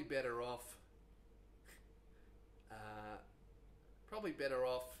probably better off,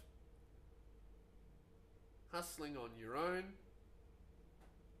 hustling on your own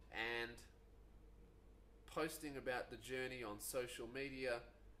and posting about the journey on social media.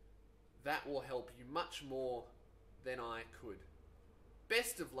 That will help you much more than I could.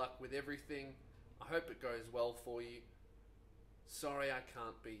 Best of luck with everything. I hope it goes well for you. Sorry I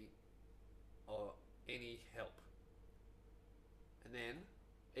can't be any help. And then,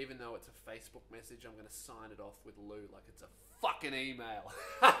 even though it's a Facebook message, I'm going to sign it off with Lou like it's a fucking email.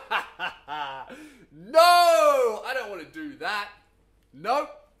 No! I don't want to do that. Nope.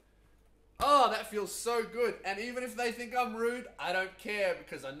 Oh, that feels so good. And even if they think I'm rude, I don't care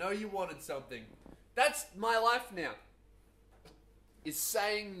because I know you wanted something. That's my life now. Is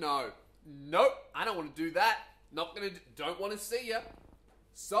saying no. Nope, I don't want to do that. Don't want to see ya.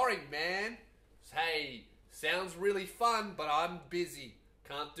 Sorry, man. Hey, sounds really fun, but I'm busy.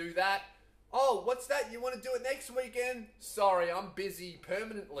 Can't do that. Oh, what's that? You want to do it next weekend? Sorry, I'm busy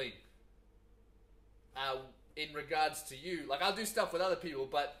permanently. In regards to you, like I'll do stuff with other people,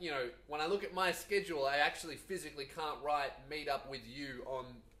 but you know, when I look at my schedule, I actually physically can't meet up with you on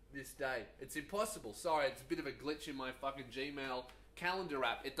this day. It's impossible. Sorry, it's a bit of a glitch in my fucking Gmail calendar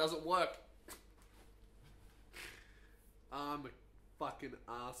app. It doesn't work. I'm a fucking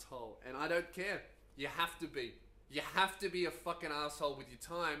asshole, and I don't care. You have to be. You have to be a fucking asshole with your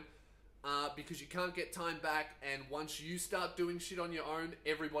time, because you can't get time back, and once you start doing shit on your own,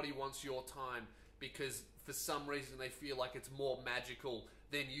 everybody wants your time, because for some reason they feel like it's more magical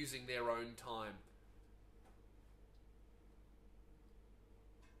than using their own time.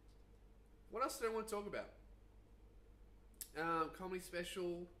 What else did I want to talk about? Comedy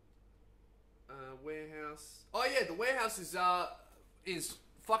special, warehouse. Oh yeah, the warehouse is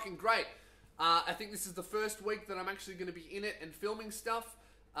fucking great. I think this is the first week that I'm actually going to be in it and filming stuff.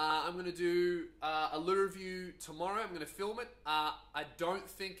 I'm going to do a little review tomorrow. I'm going to film it. I don't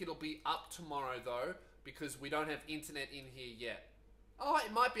think it'll be up tomorrow though, because we don't have internet in here yet. Oh,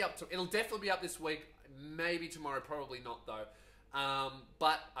 it might be up to. It'll definitely be up this week. Maybe tomorrow. Probably not though.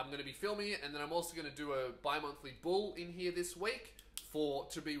 But I'm going to be filming it, and then I'm also going to do a bi-monthly bull in here this week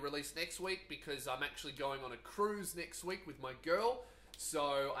to be released next week, because I'm actually going on a cruise next week with my girl.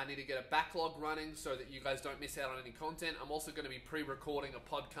 So I need to get a backlog running so that you guys don't miss out on any content. I'm also going to be pre-recording a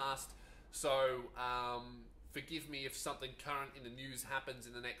podcast. So forgive me if something current in the news happens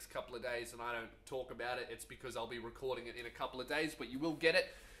in the next couple of days and I don't talk about it. It's because I'll be recording it in a couple of days, but you will get it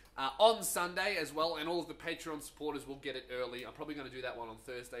on Sunday as well, and all of the Patreon supporters will get it early. I'm probably going to do that one on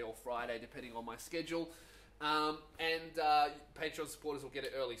Thursday or Friday, depending on my schedule. Patreon supporters will get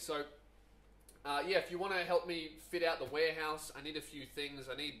it early. So, yeah, if you want to help me fit out the warehouse, I need a few things.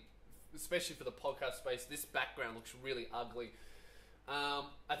 I need, especially for the podcast space, this background looks really ugly.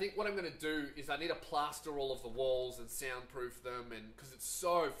 I think what I'm going to do is I need to plaster all of the walls and soundproof them, and because it's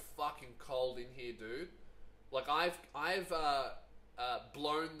so fucking cold in here, dude. Like I've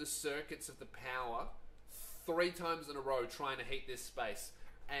blown the circuits of the power 3 times in a row trying to heat this space,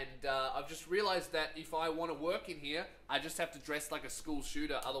 and I've just realized that if I want to work in here, I just have to dress like a school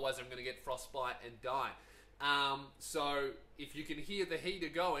shooter, otherwise I'm going to get frostbite and die. So if you can hear the heater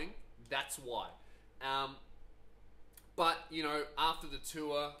going, that's why. But, you know, after the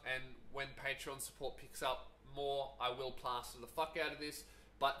tour and when Patreon support picks up more, I will plaster the fuck out of this.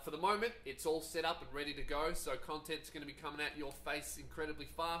 But for the moment, it's all set up and ready to go. So content's going to be coming at your face incredibly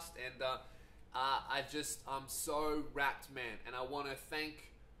fast. And I'm so wrapped, man. And I want to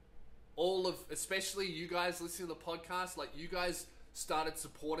thank all of, especially you guys listening to the podcast. Like, you guys started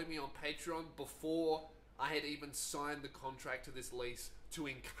supporting me on Patreon before I had even signed the contract to this lease to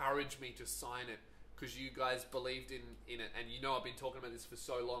encourage me to sign it. Because you guys believed in it, and you know I've been talking about this for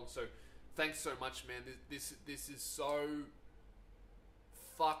so long. So thanks so much, man. This is so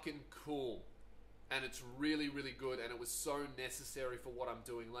fucking cool, and it's really, really good, and it was so necessary for what I'm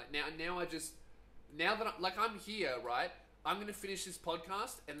doing. Like now that I'm here, right? I'm gonna finish this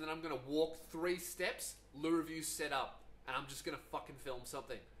podcast, and then I'm gonna walk 3 steps, Lou Review set up, and I'm just gonna fucking film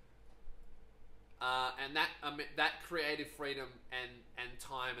something. And that creative freedom and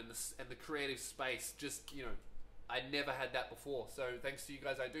time and the creative space, just, you know, I never had that before. So thanks to you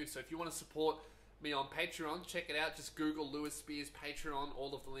guys, I do. So if you want to support me on Patreon, check it out. Just Google Lewis Spears Patreon.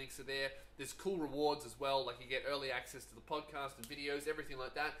 All of the links are there. There's cool rewards as well. Like you get early access to the podcast and videos, everything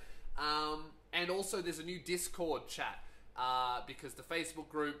like that. And also there's a new Discord chat because the Facebook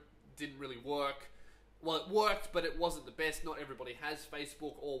group didn't really work. Well, it worked, but it wasn't the best. Not everybody has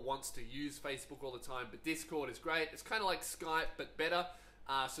Facebook or wants to use Facebook all the time, but Discord is great. It's kind of like Skype, but better.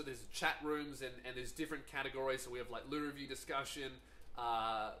 So there's chat rooms, and there's different categories. So we have like Lou Review discussion,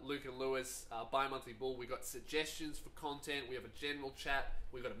 Luke and Lewis, bi-monthly bull. We got suggestions for content. We have a general chat.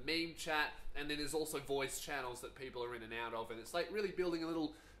 We've got a meme chat, and then there's also voice channels that people are in and out of. And it's like really building a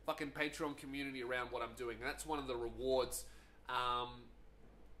little fucking Patreon community around what I'm doing. And that's one of the rewards.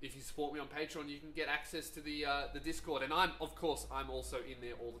 If you support me on Patreon, you can get access to the Discord, and I'm also in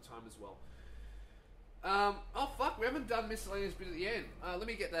there all the time as well. Oh fuck, we haven't done miscellaneous bit at the end. Let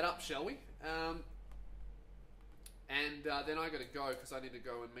me get that up, shall we? And then I gotta go because I need to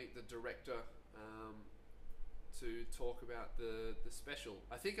go and meet the director to talk about the special.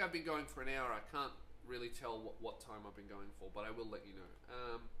 I think I've been going for an hour. I can't really tell what time I've been going for, but I will let you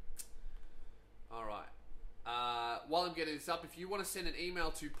know. All right. While I'm getting this up, if you want to send an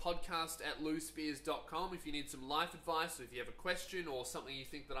email to podcast@louspears.com if you need some life advice, or if you have a question or something you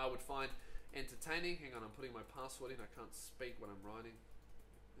think that I would find entertaining. Hang on, I'm putting my password in. I can't speak when I'm writing.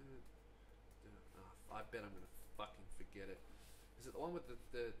 I bet I'm going to fucking forget it. Is it the one with the...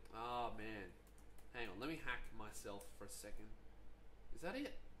 Oh, man. Hang on, let me hack myself for a second. Is that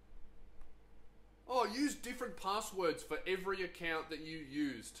it? Oh, use different passwords for every account that you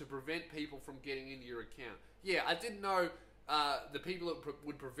use to prevent people from getting into your account. Yeah, I didn't know the people that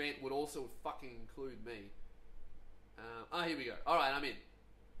would prevent would also fucking include me. Here we go. Alright, I'm in.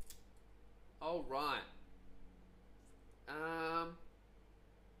 Alright.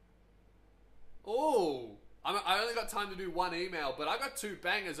 I only got time to do one email, but I got two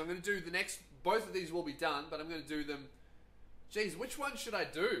bangers. I'm going to do the next... Both of these will be done, but I'm going to do them... Jeez, which one should I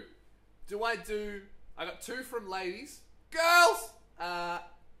do? I got two from ladies. Girls!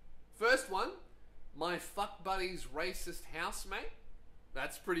 First one, my fuck buddy's racist housemate.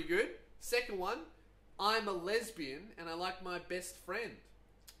 That's pretty good. Second one, I'm a lesbian and I like my best friend.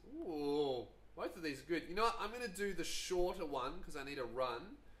 Ooh, both of these are good. You know what? I'm going to do the shorter one because I need a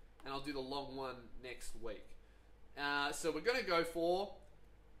run, and I'll do the long one next week. So we're going to go for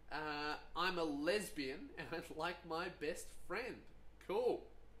I'm a lesbian and I like my best friend. Cool.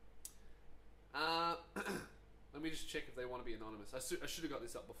 Let me just check if they want to be anonymous. I should have got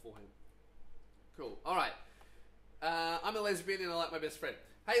this up beforehand. Cool. Alright. I'm a lesbian and I like my best friend.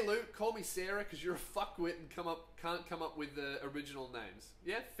 Hey Lou, call me Sarah because you're a fuckwit and can't come up with the original names.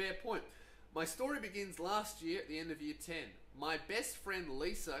 Yeah, fair point. My story begins last year at the end of year 10. My best friend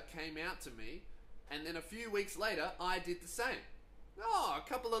Lisa came out to me, and then a few weeks later I did the same. Oh, a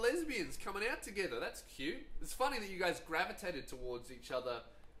couple of lesbians coming out together. That's cute. It's funny that you guys gravitated towards each other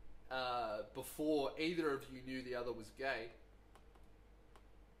before either of you knew the other was gay.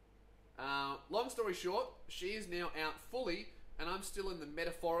 Long story short, she is now out fully, and I'm still in the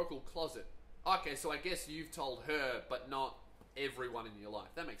metaphorical closet. Okay, so I guess you've told her, but not everyone in your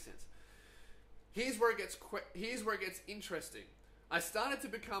life. That makes sense. Here's where it gets interesting. I started to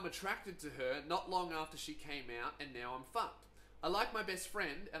become attracted to her not long after she came out, and now I'm fucked. I like my best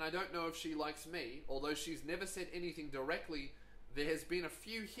friend, and I don't know if she likes me, although she's never said anything directly. There has been a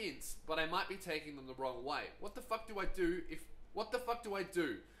few hints, but I might be taking them the wrong way. What the fuck do I do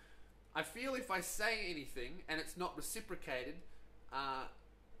I feel if I say anything and it's not reciprocated,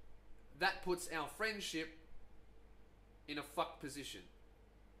 that puts our friendship in a fucked position.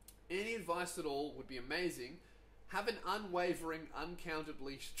 Any advice at all would be amazing. Have an unwavering,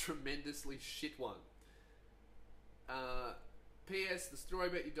 uncountably, tremendously shit one. P.S. The story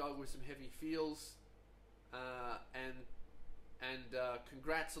about your dog with some heavy feels, and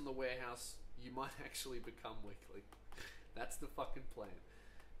congrats on the warehouse. You might actually become weekly. That's the fucking plan.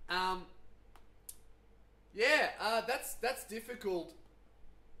 That's difficult.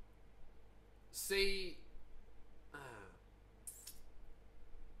 See,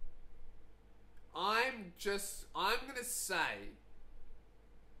 I'm gonna say,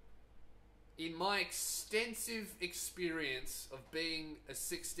 in my extensive experience of being a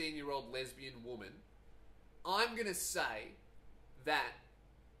 16-year-old lesbian woman, I'm gonna say that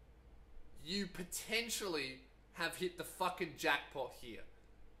you potentially have hit the fucking jackpot here.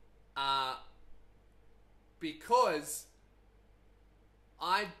 Because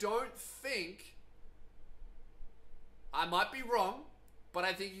I don't think, I might be wrong, but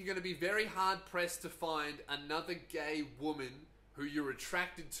I think you're going to be very hard pressed to find another gay woman who you're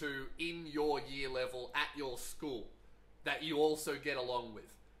attracted to in your year level at your school that you also get along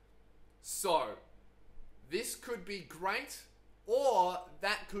with. So, this could be great, or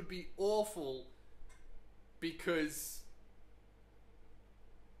that could be awful, because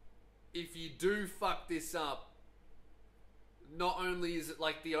if you do fuck this up, not only is it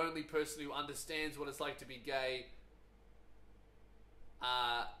like the only person who understands what it's like to be gay,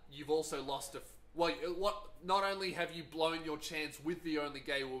 you've also lost not only have you blown your chance with the only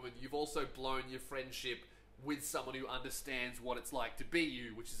gay woman, you've also blown your friendship with someone who understands what it's like to be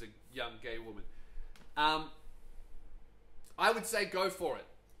you, which is a young gay woman. I would say go for it.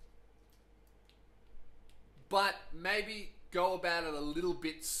 But maybe go about it a little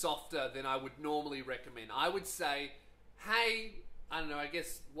bit softer than I would normally recommend. I would say, hey, I don't know, I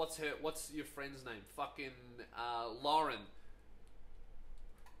guess, what's your friend's name? Fucking, Lauren.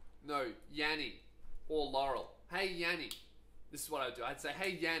 No, Yanni. Or Laurel. Hey, Yanni. This is what I'd do. I'd say,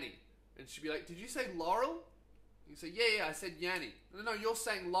 hey, Yanni. And she'd be like, did you say Laurel? You say, yeah, I said Yanni. No, you're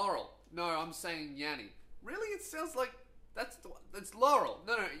saying Laurel. No, I'm saying Yanni. Really? It sounds like that's Laurel.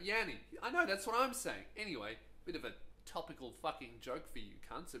 No, Yanni. I know, that's what I'm saying. Anyway, bit of a topical fucking joke for you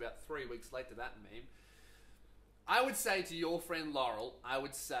cunts about 3 weeks late to that meme. I would say to your friend Laurel, I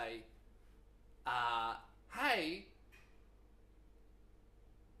would say, hey,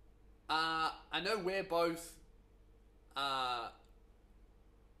 I know we're both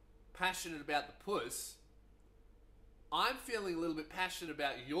passionate about the puss. I'm feeling a little bit passionate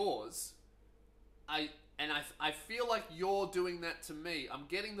about yours. I feel like you're doing that to me. I'm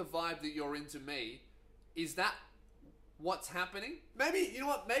getting the vibe that you're into me. Is that what's happening? Maybe, you know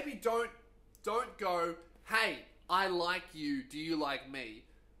what? Maybe don't go, hey, I like you. Do you like me?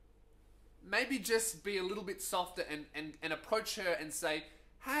 Maybe just be a little bit softer and approach her and say,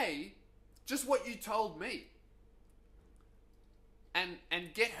 hey, just what you told me. And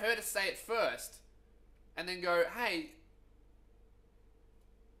get her to say it first. And then go, hey,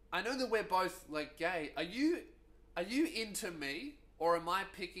 I know that we're both like gay. Are you into me, or am I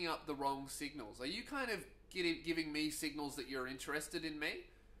picking up the wrong signals? Are you kind of giving me signals that you're interested in me?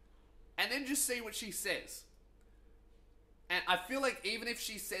 And then just see what she says. And I feel like even if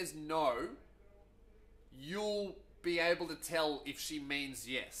she says no, you'll be able to tell if she means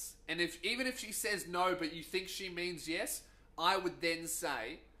yes. And even if she says no, but you think she means yes, I would then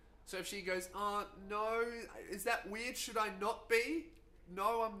say, so if she goes, oh, no, is that weird? Should I not be?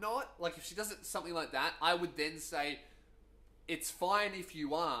 No, I'm not. Like, if she does it something like that, I would then say, it's fine if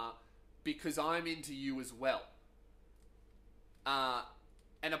you are, because I'm into you as well.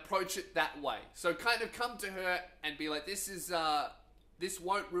 And approach it that way. So kind of come to her and be like, this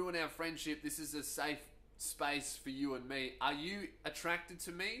won't ruin our friendship. This is a safe space for you and me. Are you attracted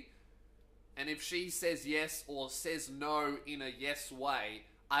to me? And if she says yes or says no in a yes way,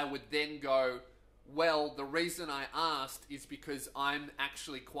 I would then go, well, the reason I asked is because I'm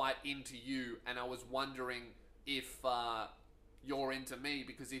actually quite into you, and I was wondering if you're into me,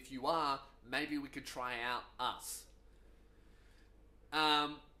 because if you are, maybe we could try out us.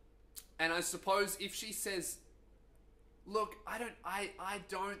 And I suppose if she says, look, I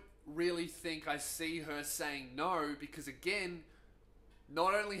don't really think I see her saying no, because again,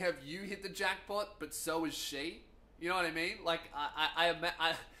 not only have you hit the jackpot, but so is she. You know what I mean? Like,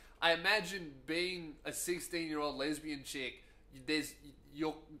 I imagine being a 16-year-old lesbian chick,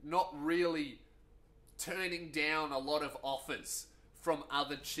 you're not really turning down a lot of offers from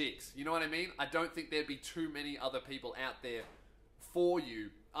other chicks. You know what I mean? I don't think there'd be too many other people out there for you.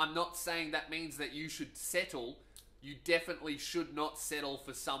 I'm not saying that means that you should settle. You definitely should not settle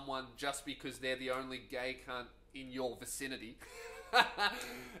for someone just because they're the only gay cunt in your vicinity.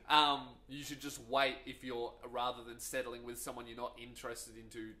 You should just wait rather than settling with someone you're not interested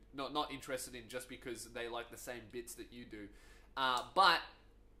into, not interested in just because they like the same bits that you do. But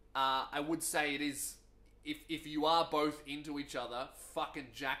I would say it is, if you are both into each other, fucking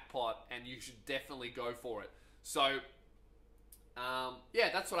jackpot, and you should definitely go for it. So, yeah,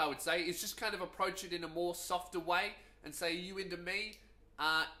 that's what I would say. Is just kind of approach it in a more softer way and say, are you into me?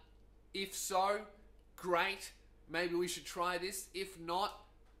 If so, great. Maybe we should try this. If not,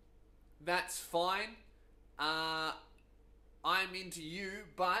 that's fine. I'm into you,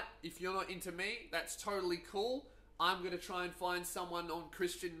 but if you're not into me, that's totally cool. I'm going to try and find someone on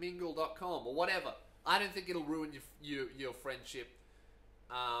christianmingle.com or whatever. I don't think it'll ruin your friendship,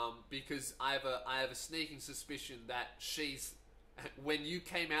 because I have a sneaking suspicion that when you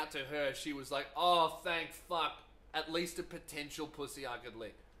came out to her, she was like, oh, thank fuck, at least a potential pussy I could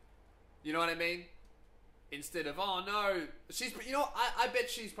lick. You know what I mean? Instead of, oh no, I bet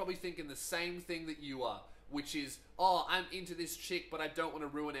she's probably thinking the same thing that you are, which is, oh, I'm into this chick, but I don't want to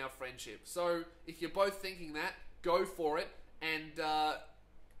ruin our friendship. So, if you're both thinking that, go for it, and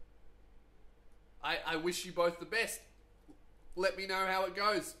I wish you both the best. Let me know how it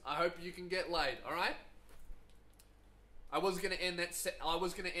goes. I hope you can get laid, alright? I was going to end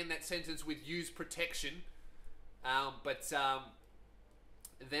that sentence with use protection, but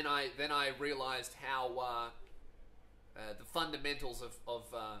then I realized how the fundamentals of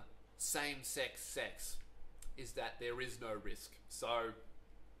same-sex sex is that there is no risk. So,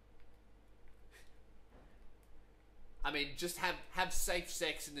 I mean, just have safe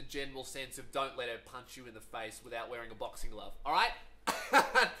sex in the general sense of don't let her punch you in the face without wearing a boxing glove. All right?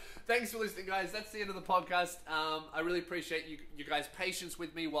 Thanks for listening, guys. That's the end of the podcast. I really appreciate you guys' patience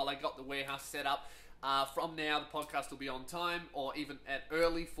with me while I got the warehouse set up. From now, the podcast will be on time or even at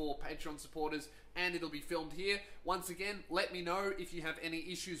early for Patreon supporters, and it'll be filmed here. Once again, let me know if you have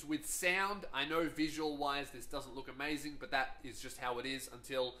any issues with sound. I know visual-wise this doesn't look amazing, but that is just how it is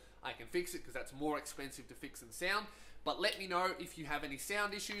until I can fix it, because that's more expensive to fix than sound. But let me know if you have any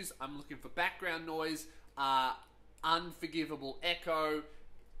sound issues. I'm looking for background noise, unforgivable echo,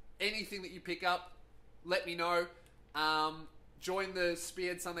 anything that you pick up, let me know. Join the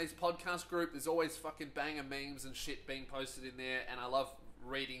Speared Sundays podcast group. There's always fucking banger memes and shit being posted in there, and I love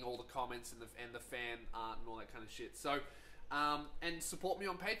reading all the comments and the fan art and all that kind of shit. So, and support me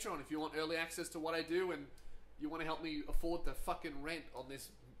on Patreon if you want early access to what I do, and you want to help me afford the fucking rent on this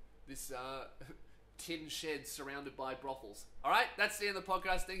tin shed surrounded by brothels. All right, that's the end of the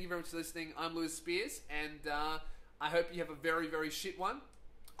podcast. Thank you very much for listening. I'm Lewis Spears, and I hope you have a very, very shit one.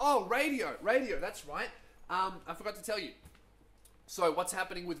 Oh, radio, that's right. I forgot to tell you. So what's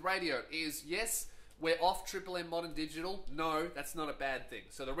happening with radio is, yes, we're off Triple M Modern Digital. No, that's not a bad thing.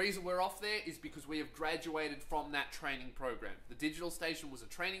 So the reason we're off there is because we have graduated from that training program. The digital station was a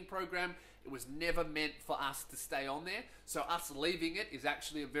training program. It was never meant for us to stay on there. So us leaving it is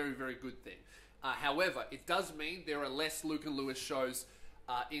actually a very, very good thing. However, it does mean there are less Luke and Lewis shows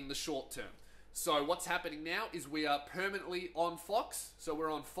in the short term. So what's happening now is we are permanently on Fox. So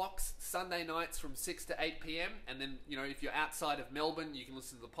we're on Fox Sunday nights from 6 to 8 p.m. And then, you know, if you're outside of Melbourne, you can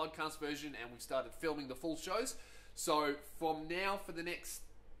listen to the podcast version, and we've started filming the full shows. So from now for the next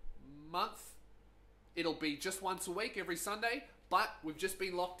month, it'll be just once a week, every Sunday. But we've just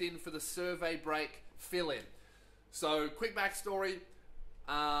been locked in for the survey break fill-in. So quick backstory,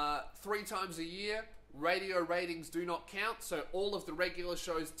 3 times a year, radio ratings do not count, so all of the regular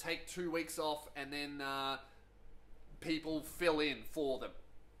shows take 2 weeks off, and then people fill in for them.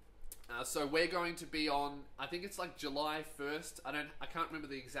 So we're going to be on, I think it's like July 1st. I can't remember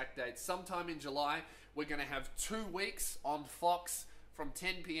the exact date. Sometime in July, we're going to have 2 weeks on Fox from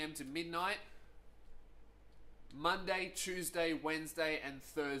 10 p.m. to midnight. Monday, Tuesday, Wednesday, and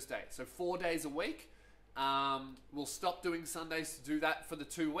Thursday. So 4 days a week. We'll stop doing Sundays to do that for the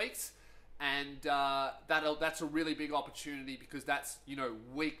 2 weeks. And that's a really big opportunity, because that's, you know,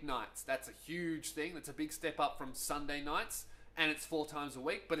 weeknights. That's a huge thing. That's a big step up from Sunday nights, and it's 4 times a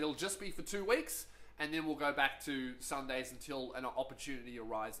week. But it'll just be for 2 weeks, and then we'll go back to Sundays until an opportunity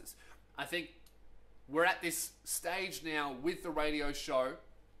arises. I think we're at this stage now with the radio show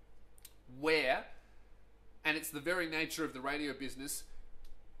where, and it's the very nature of the radio business,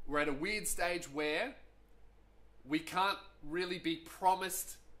 we're at a weird stage where we can't really be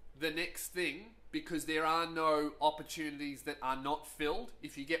promised the next thing, because there are no opportunities that are not filled,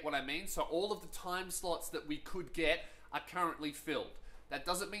 if you get what I mean. So all of the time slots that we could get are currently filled. That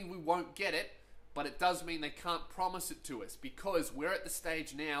doesn't mean we won't get it, but it does mean they can't promise it to us, because we're at the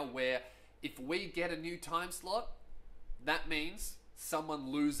stage now where if we get a new time slot, that means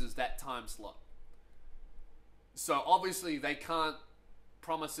someone loses that time slot. So obviously they can't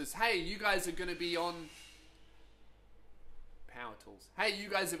promise us, hey, you guys are going to be on Power Tools. Hey, you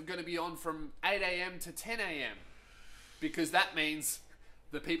guys are going to be on from 8 a.m. to 10 a.m. Because that means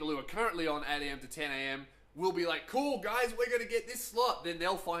the people who are currently on 8 a.m. to 10 a.m. will be like, cool, guys, we're going to get this slot. Then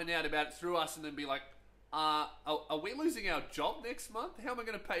they'll find out about it through us and then be like, are we losing our job next month? How am I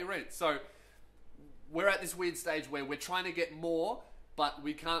going to pay rent? So we're at this weird stage where we're trying to get more, but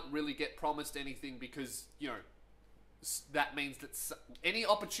we can't really get promised anything, because, you know, that means that any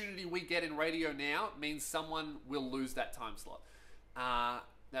opportunity we get in radio now means someone will lose that time slot.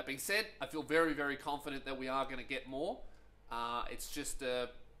 That being said, I feel very, very confident that we are going to get more. It's just a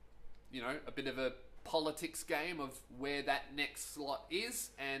bit of a politics game of where that next slot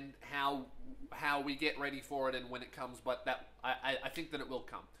is and how we get ready for it and when it comes. But that I think that it will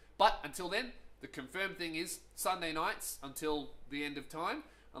come. But until then, the confirmed thing is Sunday nights until the end of time,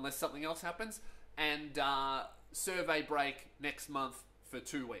 unless something else happens, and survey break next month for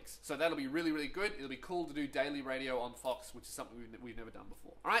 2 weeks. So that'll be really, really good. It'll be cool to do daily radio on Fox, which is something we've never done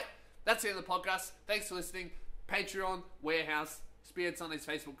before. All right, that's the end of the podcast. Thanks for listening. Patreon, Warehouse, Speared Sundays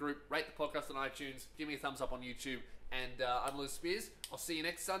Facebook group. Rate the podcast on iTunes. Give me a thumbs up on YouTube. And I'm Lewis Spears. I'll see you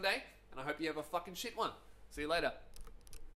next Sunday, and I hope you have a fucking shit one. See you later.